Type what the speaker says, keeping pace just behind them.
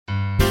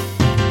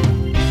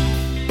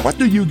What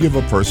do you give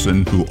a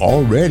person who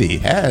already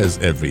has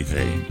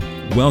everything?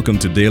 Welcome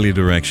to Daily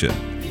Direction,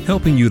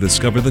 helping you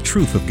discover the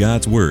truth of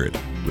God's Word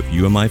with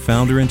UMI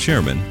founder and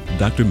chairman,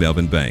 Dr.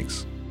 Melvin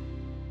Banks.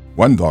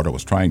 One daughter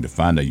was trying to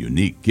find a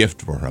unique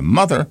gift for her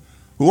mother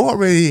who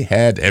already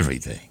had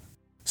everything.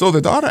 So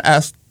the daughter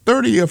asked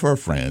 30 of her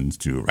friends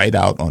to write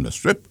out on a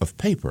strip of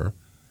paper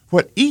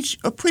what each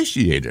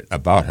appreciated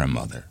about her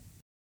mother.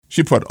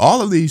 She put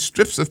all of these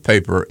strips of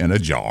paper in a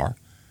jar,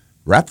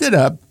 wrapped it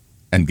up,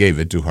 and gave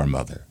it to her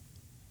mother.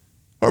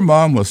 Her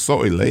mom was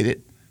so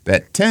elated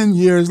that 10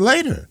 years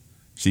later,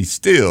 she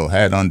still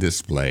had on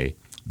display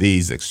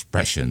these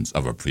expressions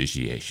of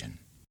appreciation.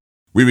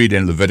 We read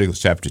in Leviticus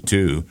chapter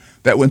 2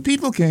 that when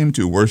people came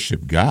to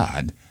worship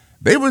God,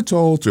 they were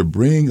told to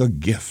bring a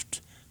gift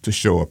to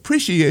show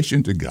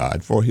appreciation to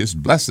God for His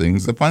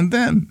blessings upon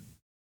them.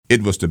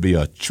 It was to be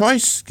a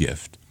choice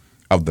gift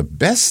of the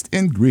best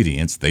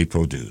ingredients they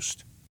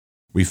produced.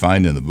 We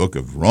find in the book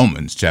of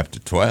Romans chapter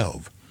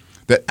 12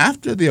 that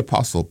after the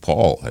Apostle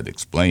Paul had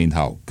explained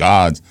how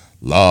God's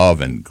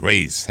love and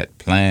grace had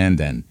planned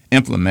and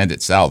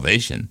implemented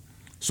salvation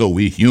so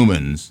we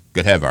humans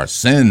could have our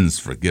sins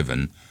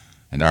forgiven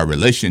and our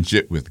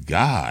relationship with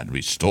God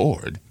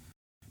restored,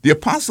 the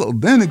apostle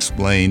then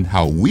explained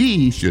how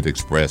we should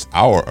express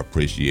our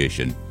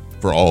appreciation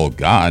for all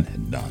God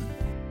had done.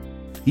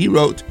 He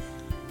wrote,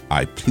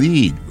 "I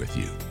plead with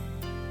you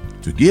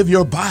to give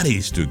your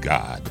bodies to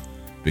God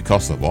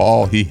because of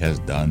all He has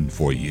done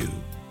for you.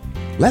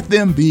 Let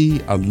them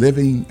be a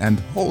living and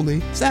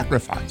holy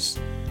sacrifice,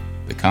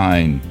 the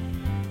kind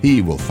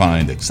He will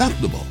find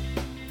acceptable.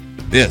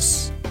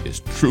 This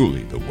is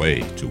truly the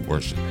way to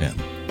worship Him."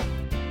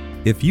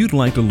 If you'd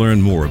like to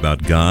learn more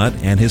about God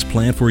and His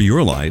plan for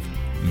your life,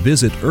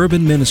 visit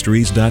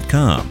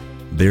urbanministries.com.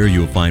 There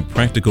you'll find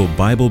practical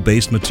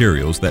Bible-based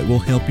materials that will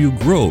help you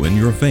grow in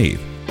your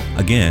faith.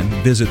 Again,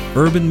 visit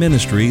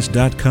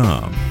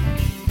urbanministries.com.